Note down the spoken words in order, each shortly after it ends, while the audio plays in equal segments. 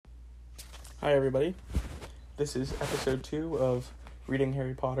Hi everybody, this is episode 2 of Reading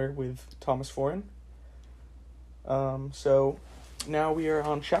Harry Potter with Thomas Foran. So now we are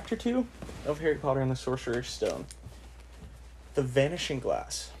on chapter 2 of Harry Potter and the Sorcerer's Stone. The Vanishing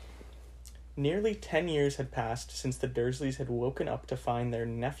Glass. Nearly 10 years had passed since the Dursleys had woken up to find their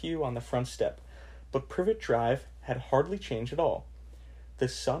nephew on the front step, but Privet Drive had hardly changed at all. The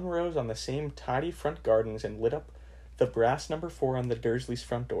sun rose on the same tidy front gardens and lit up the brass number 4 on the Dursleys'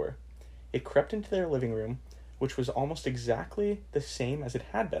 front door. It crept into their living room, which was almost exactly the same as it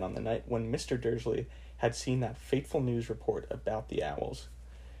had been on the night when Mr. Dursley had seen that fateful news report about the owls.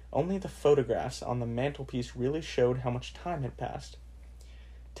 Only the photographs on the mantelpiece really showed how much time had passed.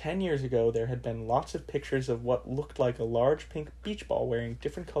 10 years ago, there had been lots of pictures of what looked like a large pink beach ball wearing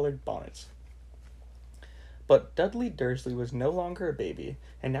different colored bonnets. But Dudley Dursley was no longer a baby,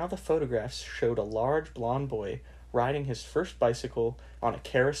 and now the photographs showed a large blond boy riding his first bicycle on a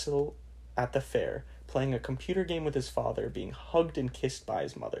carousel at the fair, playing a computer game with his father, being hugged and kissed by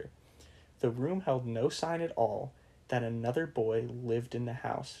his mother. The room held no sign at all that another boy lived in the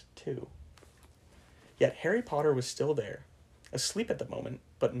house, too. Yet Harry Potter was still there, asleep at the moment,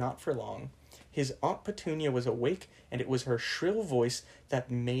 but not for long. His Aunt Petunia was awake, and it was her shrill voice that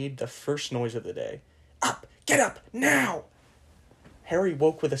made the first noise of the day. "Up! Get up! Now!" Harry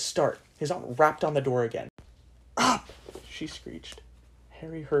woke with a start. His aunt rapped on the door again. "Up!" she screeched.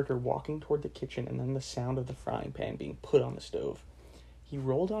 Harry heard her walking toward the kitchen and then the sound of the frying pan being put on the stove. He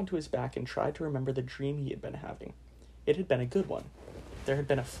rolled onto his back and tried to remember the dream he had been having. It had been a good one. There had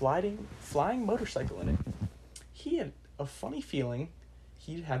been a flying motorcycle in it. He had a funny feeling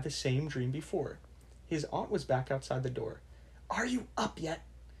he'd had the same dream before. His aunt was back outside the door. "Are you up yet?"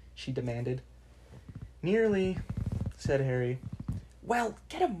 she demanded. "Nearly," said Harry. "Well,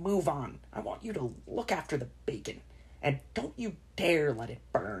 get a move on. I want you to look after the bacon. And don't you dare let it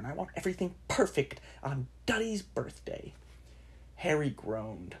burn. I want everything perfect on Dudley's birthday." Harry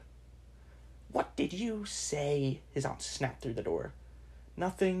groaned. "What did you say?" his aunt snapped through the door.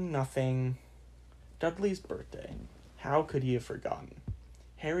 Nothing. Dudley's birthday. How could he have forgotten?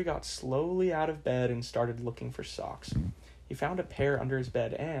 Harry got slowly out of bed and started looking for socks. He found a pair under his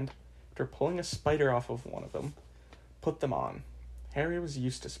bed and, after pulling a spider off of one of them, put them on. Harry was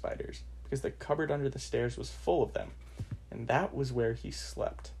used to spiders, because the cupboard under the stairs was full of them, and that was where he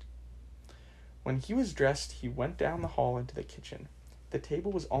slept. When he was dressed, he went down the hall into the kitchen. The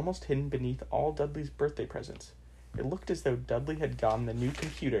table was almost hidden beneath all Dudley's birthday presents. It looked as though Dudley had gotten the new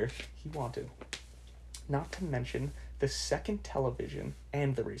computer he wanted, not to mention the second television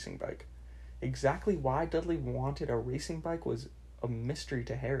and the racing bike. Exactly why Dudley wanted a racing bike was a mystery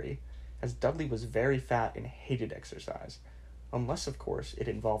to Harry, as Dudley was very fat and hated exercise, unless, of course, it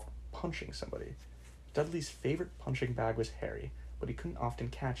involved punching somebody. Dudley's favorite punching bag was Harry, but he couldn't often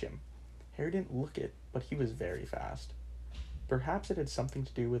catch him. Harry didn't look it, but he was very fast. Perhaps it had something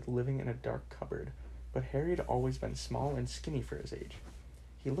to do with living in a dark cupboard, but Harry had always been small and skinny for his age.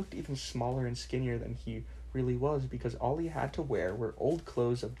 He looked even smaller and skinnier than he really was because all he had to wear were old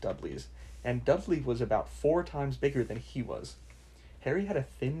clothes of Dudley's, and Dudley was about 4 times bigger than he was. Harry had a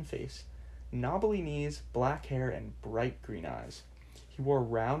thin face, knobbly knees, black hair, and bright green eyes. He wore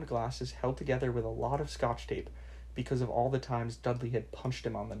round glasses held together with a lot of Scotch tape because of all the times Dudley had punched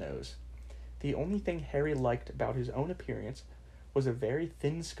him on the nose. The only thing Harry liked about his own appearance was a very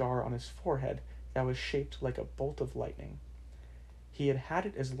thin scar on his forehead that was shaped like a bolt of lightning. He had had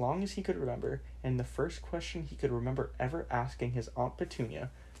it as long as he could remember, and the first question he could remember ever asking his Aunt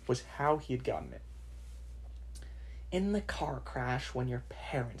Petunia was how he had gotten it. "In the car crash when your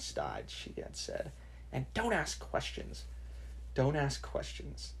parents died," she had said, "and don't ask questions." Don't ask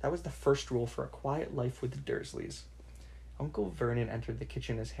questions. That was the first rule for a quiet life with the Dursleys. Uncle Vernon entered the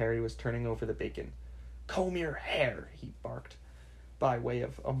kitchen as Harry was turning over the bacon. "Comb your hair," he barked, by way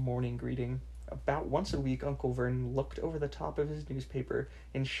of a morning greeting. About once a week, Uncle Vernon looked over the top of his newspaper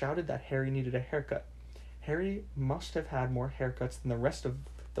and shouted that Harry needed a haircut. Harry must have had more haircuts than the rest of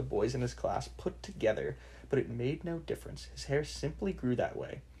the boys in his class put together, but it made no difference. His hair simply grew that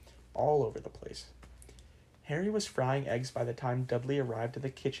way, all over the place. Harry was frying eggs by the time Dudley arrived at the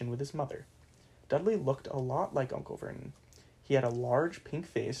kitchen with his mother. Dudley looked a lot like Uncle Vernon. He had a large pink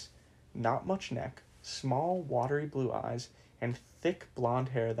face, not much neck, small watery blue eyes, and thick blonde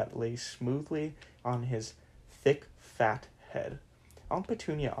hair that lay smoothly on his thick, fat head. Aunt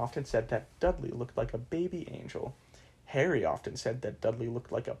Petunia often said that Dudley looked like a baby angel. Harry often said that Dudley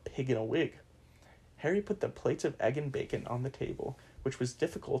looked like a pig in a wig. Harry put the plates of egg and bacon on the table, which was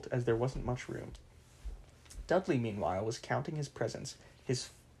difficult as there wasn't much room. Dudley, meanwhile, was counting his presents. His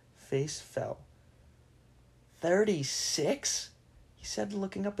face fell. 36? he said,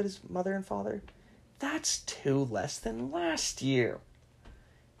 looking up at his mother and father. That's 2 less than last year.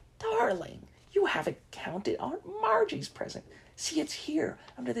 Darling, you haven't counted Aunt Margie's present. See, it's here,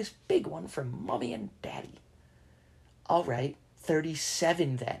 under this big one from Mummy and Daddy. All right,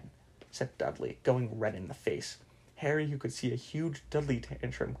 37 then, said Dudley, going red in the face. Harry, who could see a huge Dudley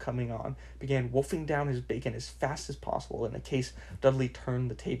tantrum coming on, began wolfing down his bacon as fast as possible in case Dudley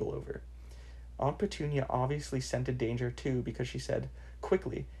turned the table over. Aunt Petunia obviously scented danger too, because she said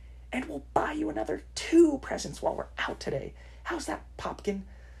quickly, "And we'll buy you another 2 presents while we're out today. How's that, Popkin?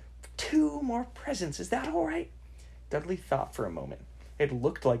 2 more presents, is that all right?" Dudley thought for a moment. It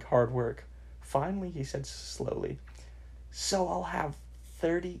looked like hard work. Finally, he said slowly, "So I'll have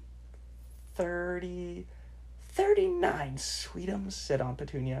 39, sweetums," said Aunt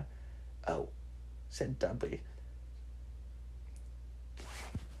Petunia. "Oh," said Dudley.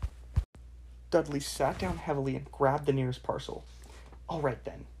 Dudley sat down heavily and grabbed the nearest parcel. "All right,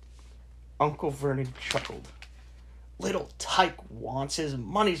 then." Uncle Vernon chuckled. "Little Tyke wants his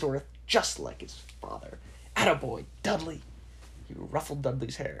money's worth just like his father. Attaboy, Dudley." He ruffled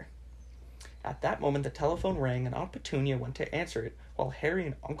Dudley's hair. At that moment, the telephone rang, and Aunt Petunia went to answer it, while Harry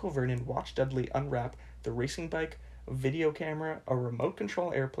and Uncle Vernon watched Dudley unwrap the racing bike, a video camera, a remote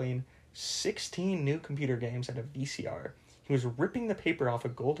control airplane, 16 new computer games, and a VCR. He was ripping the paper off a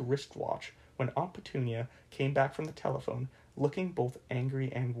gold wristwatch when Aunt Petunia came back from the telephone, looking both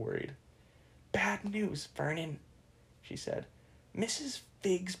angry and worried. "Bad news, Vernon," she said. "Mrs.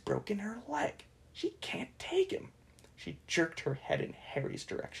 Fig's broken her leg. She can't take him." She jerked her head in Harry's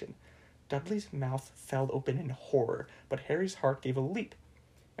direction. Dudley's mouth fell open in horror, but Harry's heart gave a leap.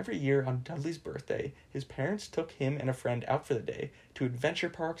 Every year on Dudley's birthday, his parents took him and a friend out for the day to adventure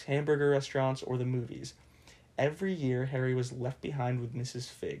parks, hamburger restaurants, or the movies. Every year, Harry was left behind with Mrs.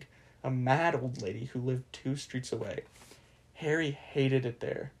 Fig, a mad old lady who lived 2 streets away. Harry hated it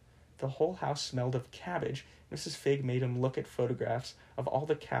there. The whole house smelled of cabbage. Mrs. Fig made him look at photographs of all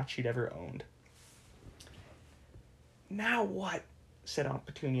the cats she'd ever owned. "Now what?" said Aunt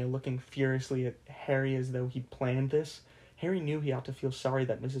Petunia, looking furiously at Harry as though he'd planned this. Harry knew he ought to feel sorry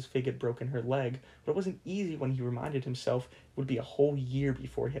that Mrs. Fig had broken her leg, but it wasn't easy when he reminded himself it would be a whole year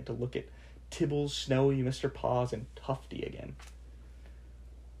before he had to look at Tibbles, Snowy, Mr. Paws, and Tufty again.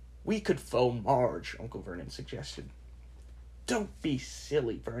 "We could phone Marge," Uncle Vernon suggested. "Don't be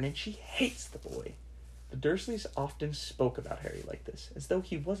silly, Vernon. She hates the boy." The Dursleys often spoke about Harry like this, as though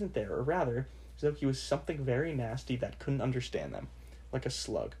he wasn't there, or rather, as though he was something very nasty that couldn't understand them, like a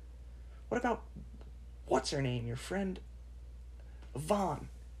slug. "What about, what's-her-name, your friend Vaughn,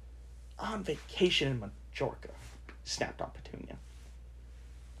 on vacation in Majorca?" snapped Aunt Petunia.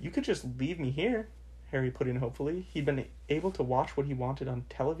 "You could just leave me here," Harry put in hopefully. He'd been able to watch what he wanted on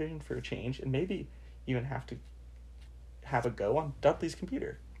television for a change, and maybe even have a go on Dudley's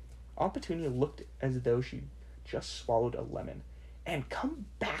computer. Aunt Petunia looked as though she'd just swallowed a lemon. "And come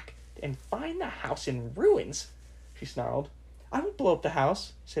back and find the house in ruins," she snarled. "I won't blow up the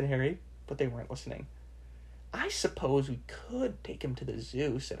house," said Harry, but they weren't listening. "I suppose we could take him to the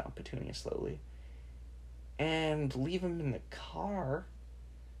zoo," said Aunt Petunia slowly. "And leave him in the car."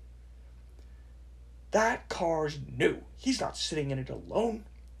 "That car's new. He's not sitting in it alone."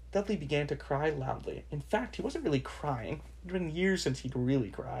 Dudley began to cry loudly. In fact, he wasn't really crying. It had been years since he'd really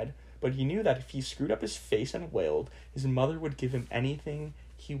cried, but he knew that if he screwed up his face and wailed, his mother would give him anything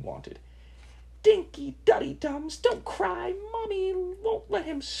he wanted. "Dinky Duddy Dums, don't cry. Mommy won't let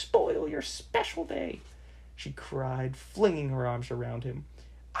him spoil your special day," she cried, flinging her arms around him.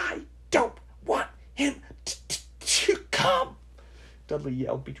 "I don't want him to come," Dudley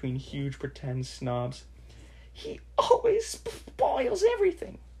yelled between huge pretend snobs. "He always spoils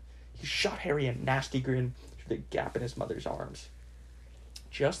everything." He shot Harry a nasty grin through the gap in his mother's arms.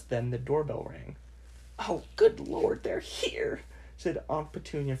 Just then the doorbell rang. "Oh, good Lord, they're here," said Aunt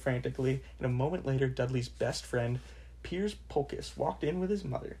Petunia frantically, and a moment later Dudley's best friend, Piers Polkiss, walked in with his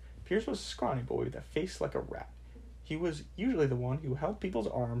mother. Piers was a scrawny boy with a face like a rat. He was usually the one who held people's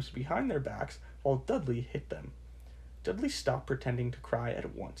arms behind their backs while Dudley hit them. Dudley stopped pretending to cry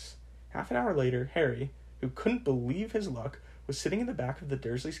at once. Half an hour later, Harry, who couldn't believe his luck, was sitting in the back of the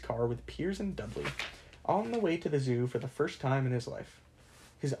Dursleys' car with Piers and Dudley, on the way to the zoo for the first time in his life.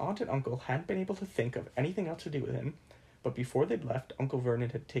 His aunt and uncle hadn't been able to think of anything else to do with him, but before they'd left, Uncle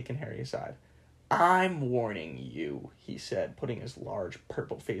Vernon had taken Harry aside. "I'm warning you," he said, putting his large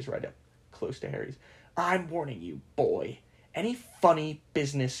purple face right up close to Harry's. "I'm warning you, boy. Any funny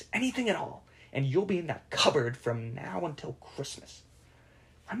business, anything at all, and you'll be in that cupboard from now until Christmas."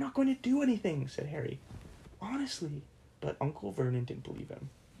 "I'm not going to do anything," said Harry. "Honestly." But Uncle Vernon didn't believe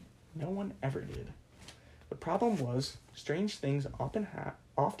him. No one ever did. The problem was, strange things often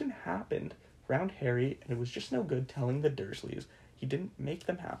happened around Harry, and it was just no good telling the Dursleys he didn't make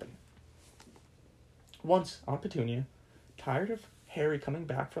them happen. Once, Aunt Petunia, tired of Harry coming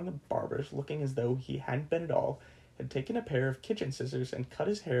back from the barber's looking as though he hadn't been at all, had taken a pair of kitchen scissors and cut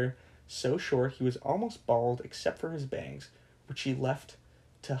his hair so short he was almost bald except for his bangs, which she left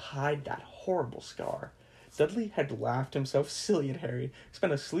to hide that horrible scar. Dudley had laughed himself silly at Harry,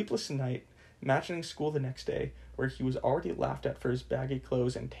 spent a sleepless night imagining school the next day, where he was already laughed at for his baggy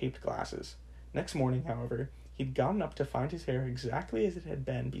clothes and taped glasses. Next morning, however, he'd gotten up to find his hair exactly as it had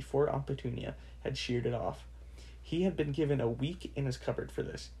been before Aunt Petunia had sheared it off. He had been given a week in his cupboard for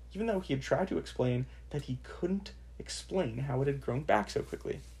this, even though he had tried to explain that he couldn't explain how it had grown back so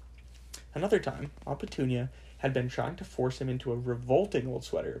quickly. Another time, Aunt Petunia had been trying to force him into a revolting old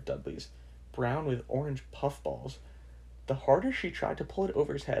sweater of Dudley's, brown with orange puffballs. The harder she tried to pull it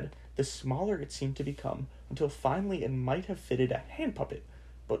over his head, the smaller it seemed to become, until finally it might have fitted a hand puppet,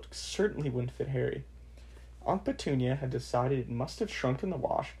 but certainly wouldn't fit Harry. Aunt Petunia had decided it must have shrunk in the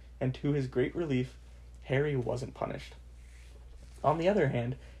wash, and to his great relief, Harry wasn't punished. On the other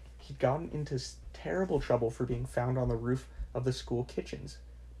hand, he'd gotten into terrible trouble for being found on the roof of the school kitchens.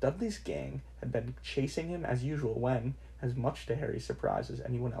 Dudley's gang had been chasing him as usual when, as much to Harry's surprise as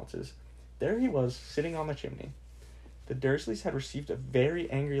anyone else's, there he was, sitting on the chimney. The Dursleys had received a very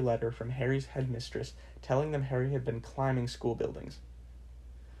angry letter from Harry's headmistress telling them Harry had been climbing school buildings.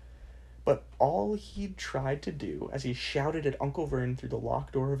 But all he'd tried to do, as he shouted at Uncle Vern through the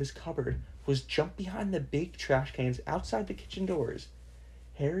locked door of his cupboard, was jump behind the big trash cans outside the kitchen doors.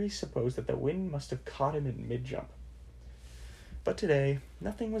 Harry supposed that the wind must have caught him in mid-jump. But today,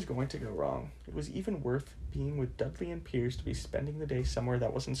 nothing was going to go wrong. It was even worth being with Dudley and Piers to be spending the day somewhere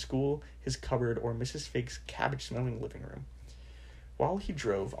that wasn't school, his cupboard, or Mrs. Fig's cabbage-smelling living room. While he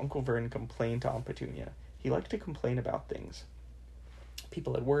drove, Uncle Vern complained to Aunt Petunia. He liked to complain about things.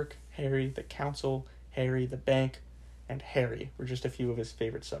 People at work, Harry, the council, Harry, the bank, and Harry were just a few of his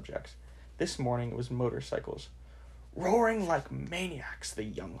favorite subjects. This morning it was motorcycles. "Roaring like maniacs, the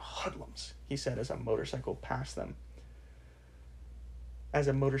young hoodlums," he said as a motorcycle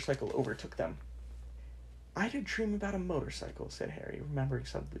overtook them. "I had a dream about a motorcycle," said Harry, remembering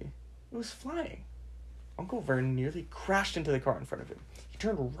suddenly. "It was flying." Uncle Vern nearly crashed into the car in front of him. He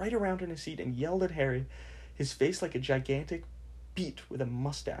turned right around in his seat and yelled at Harry, his face like a gigantic beet with a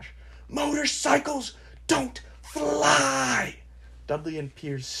mustache. "Motorcycles don't fly!" Dudley and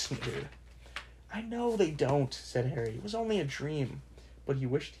Piers sniggered. "I know they don't," said Harry. "It was only a dream." But he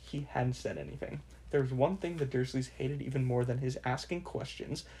wished he hadn't said anything. There was one thing the Dursleys hated even more than his asking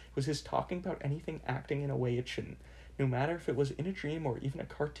questions. It was his talking about anything acting in a way it shouldn't, no matter if it was in a dream or even a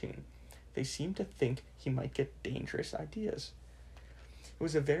cartoon. They seemed to think he might get dangerous ideas. It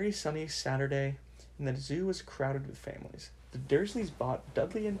was a very sunny Saturday, and the zoo was crowded with families. The Dursleys bought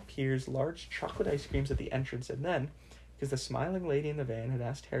Dudley and Piers large chocolate ice creams at the entrance, and then, because the smiling lady in the van had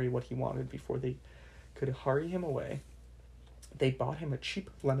asked Harry what he wanted before they could hurry him away, they bought him a cheap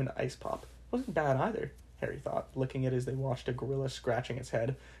lemon ice pop. It wasn't bad either, Harry thought, looking at it as they watched a gorilla scratching its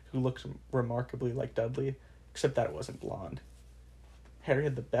head, who looked remarkably like Dudley, except that it wasn't blonde. Harry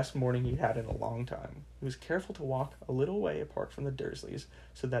had the best morning he'd had in a long time. He was careful to walk a little way apart from the Dursleys,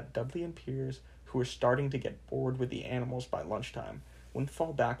 so that Dudley and Piers, who were starting to get bored with the animals by lunchtime, wouldn't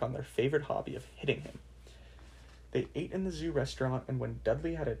fall back on their favorite hobby of hitting him. They ate in the zoo restaurant, and when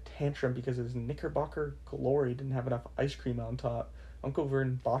Dudley had a tantrum because his Knickerbocker glory didn't have enough ice cream on top, Uncle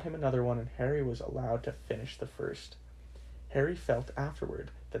Vern bought him another one, and Harry was allowed to finish the first. Harry felt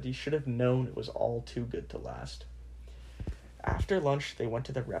afterward that he should have known it was all too good to last. After lunch, they went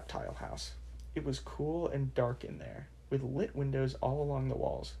to the reptile house. It was cool and dark in there, with lit windows all along the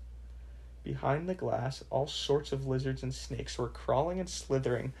walls. Behind the glass, all sorts of lizards and snakes were crawling and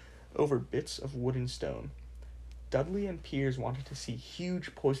slithering over bits of wood and stone. Dudley and Piers wanted to see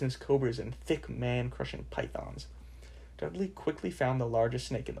huge poisonous cobras and thick man-crushing pythons. Dudley quickly found the largest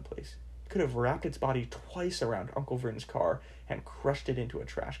snake in the place. It could have wrapped its body twice around Uncle Vern's car and crushed it into a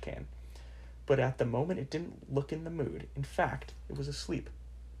trash can. But at the moment it didn't look in the mood. In fact, it was asleep.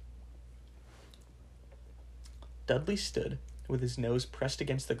 Dudley stood, with his nose pressed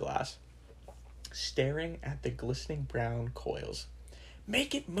against the glass, staring at the glistening brown coils.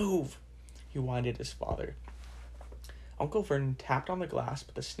 "Make it move!" he whined at his father. Uncle Vernon tapped on the glass,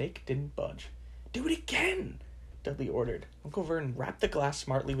 but the snake didn't budge. "Do it again!" Dudley ordered. Uncle Vernon rapped the glass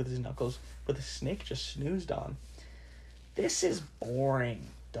smartly with his knuckles, but the snake just snoozed on. "This is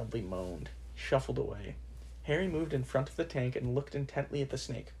boring," Dudley moaned. He shuffled away. Harry moved in front of the tank and looked intently at the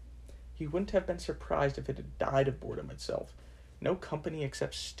snake. He wouldn't have been surprised if it had died of boredom itself. No company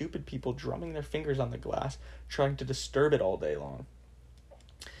except stupid people drumming their fingers on the glass, trying to disturb it all day long.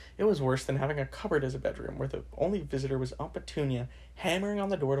 It was worse than having a cupboard as a bedroom, where the only visitor was Aunt Petunia hammering on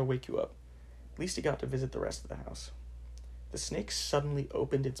the door to wake you up. At least he got to visit the rest of the house. The snake suddenly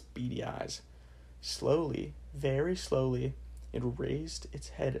opened its beady eyes. Slowly, very slowly, it raised its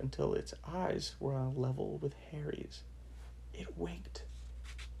head until its eyes were on a level with Harry's. It winked.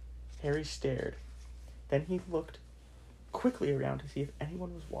 Harry stared. Then he looked quickly around to see if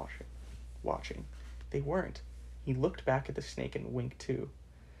anyone was watching. They weren't. He looked back at the snake and winked too.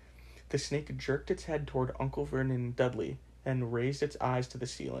 The snake jerked its head toward Uncle Vernon and Dudley and raised its eyes to the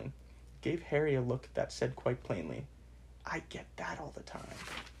ceiling. It gave Harry a look that said quite plainly, "I get that all the time."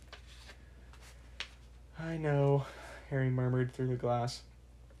 "I know," Harry murmured through the glass,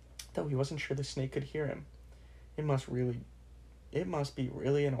 though he wasn't sure the snake could hear him. It must be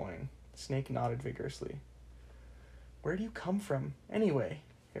really annoying." The snake nodded vigorously. "Where do you come from, anyway?"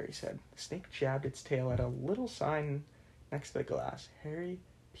 Harry said. The snake jabbed its tail at a little sign next to the glass. Harry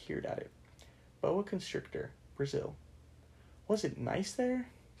peered at it. Boa constrictor, Brazil. Was it nice there?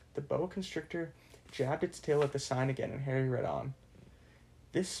 The boa constrictor jabbed its tail at the sign again, and Harry read on.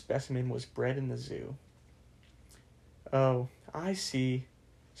 This specimen was bred in the zoo. Oh, I see.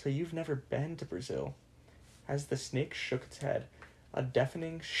 So you've never been to Brazil. As the snake shook its head, a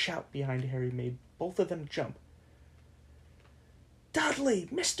deafening shout behind Harry made both of them jump. "Dudley!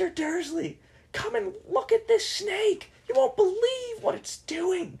 Mr. Dursley! Come and look at this snake! You won't believe what it's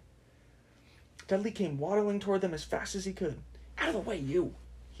doing!" Dudley came waddling toward them as fast as he could. "Out of the way, you!"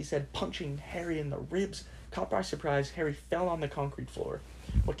 he said, punching Harry in the ribs. Caught by surprise, Harry fell on the concrete floor.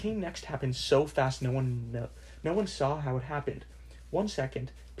 What came next happened so fast no one saw how it happened. 1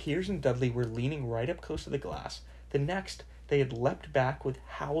 second, Piers and Dudley were leaning right up close to the glass. The next, they had leapt back with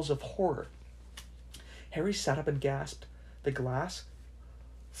howls of horror. Harry sat up and gasped. The glass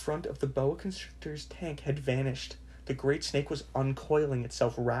front of the boa constrictor's tank had vanished. The great snake was uncoiling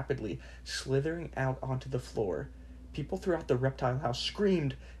itself rapidly, slithering out onto the floor. People throughout the reptile house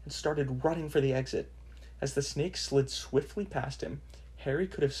screamed and started running for the exit. As the snake slid swiftly past him, Harry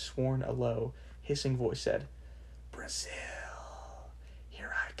could have sworn a low, hissing voice said, "Brazil,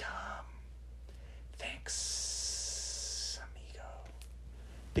 here I come. Thanks, amigo."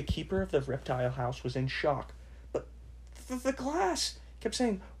 The keeper of the reptile house was in shock. "But the glass," kept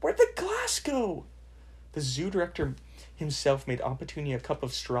saying, "where'd the glass go?" The zoo director himself made Aunt Petunia a cup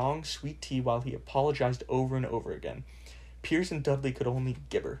of strong, sweet tea while he apologized over and over again. Piers and Dudley could only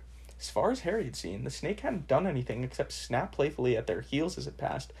gibber. As far as Harry had seen, the snake hadn't done anything except snap playfully at their heels as it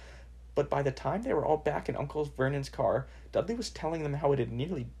passed. But by the time they were all back in Uncle Vernon's car, Dudley was telling them how it had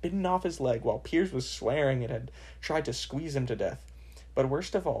nearly bitten off his leg, while Piers was swearing it had tried to squeeze him to death. But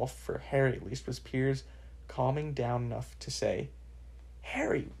worst of all, for Harry at least, was Piers calming down enough to say,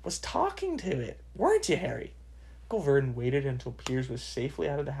 "Harry was talking to it, weren't you, Harry?" Uncle Vernon waited until Piers was safely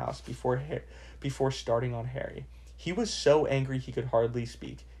out of the house before starting on Harry. He was so angry he could hardly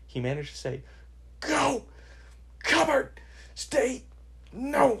speak. He managed to say, "Go! Cupboard! Stay!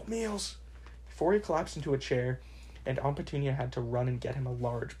 No meals!" Before he collapsed into a chair, and Aunt Petunia had to run and get him a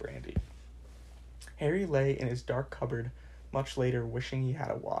large brandy. Harry lay in his dark cupboard much later, wishing he had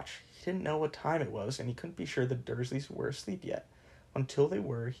a watch. He didn't know what time it was, and he couldn't be sure the Dursleys were asleep yet. Until they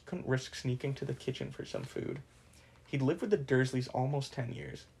were, he couldn't risk sneaking to the kitchen for some food. He'd lived with the Dursleys almost 10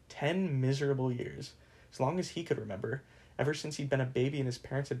 years. 10 miserable years. As long as he could remember. Ever since he'd been a baby and his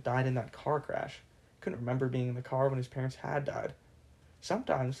parents had died in that car crash. He couldn't remember being in the car when his parents had died.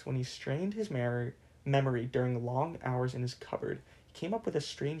 Sometimes, when he strained his memory during long hours in his cupboard, he came up with a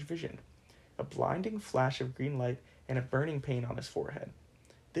strange vision. A blinding flash of green light and a burning pain on his forehead.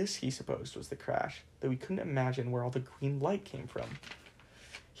 This, he supposed, was the crash, though he couldn't imagine where all the green light came from.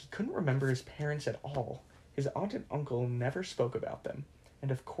 He couldn't remember his parents at all. His aunt and uncle never spoke about them,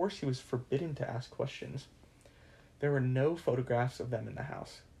 and of course he was forbidden to ask questions. There were no photographs of them in the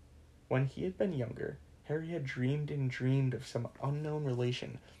house. When he had been younger, Harry had dreamed and dreamed of some unknown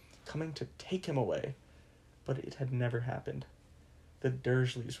relation coming to take him away, but it had never happened. The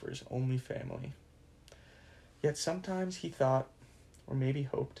Dursleys were his only family. Yet sometimes he thought, or maybe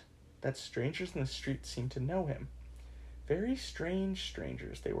hoped, that strangers in the street seemed to know him. Very strange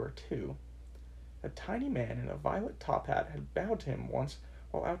strangers they were, too. A tiny man in a violet top hat had bowed to him once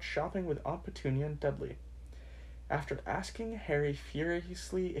while out shopping with Aunt Petunia and Dudley. After asking Harry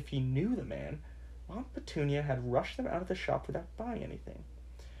furiously if he knew the man, Aunt Petunia had rushed them out of the shop without buying anything.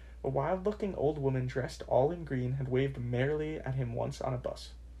 A wild-looking old woman dressed all in green had waved merrily at him once on a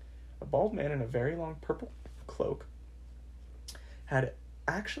bus. A bald man in a very long purple cloak had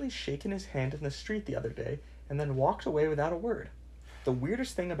actually shaken his hand in the street the other day and then walked away without a word. The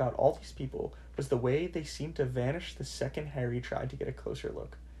weirdest thing about all these people was the way they seemed to vanish the second Harry tried to get a closer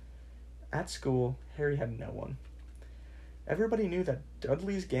look. At school, Harry had no one. Everybody knew that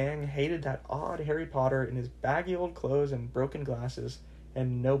Dudley's gang hated that odd Harry Potter in his baggy old clothes and broken glasses,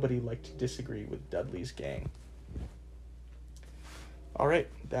 and nobody liked to disagree with Dudley's gang. Alright,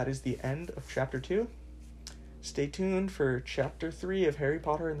 that is the end of Chapter 2. Stay tuned for Chapter 3 of Harry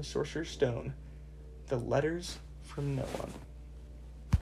Potter and the Sorcerer's Stone, The Letters from No One.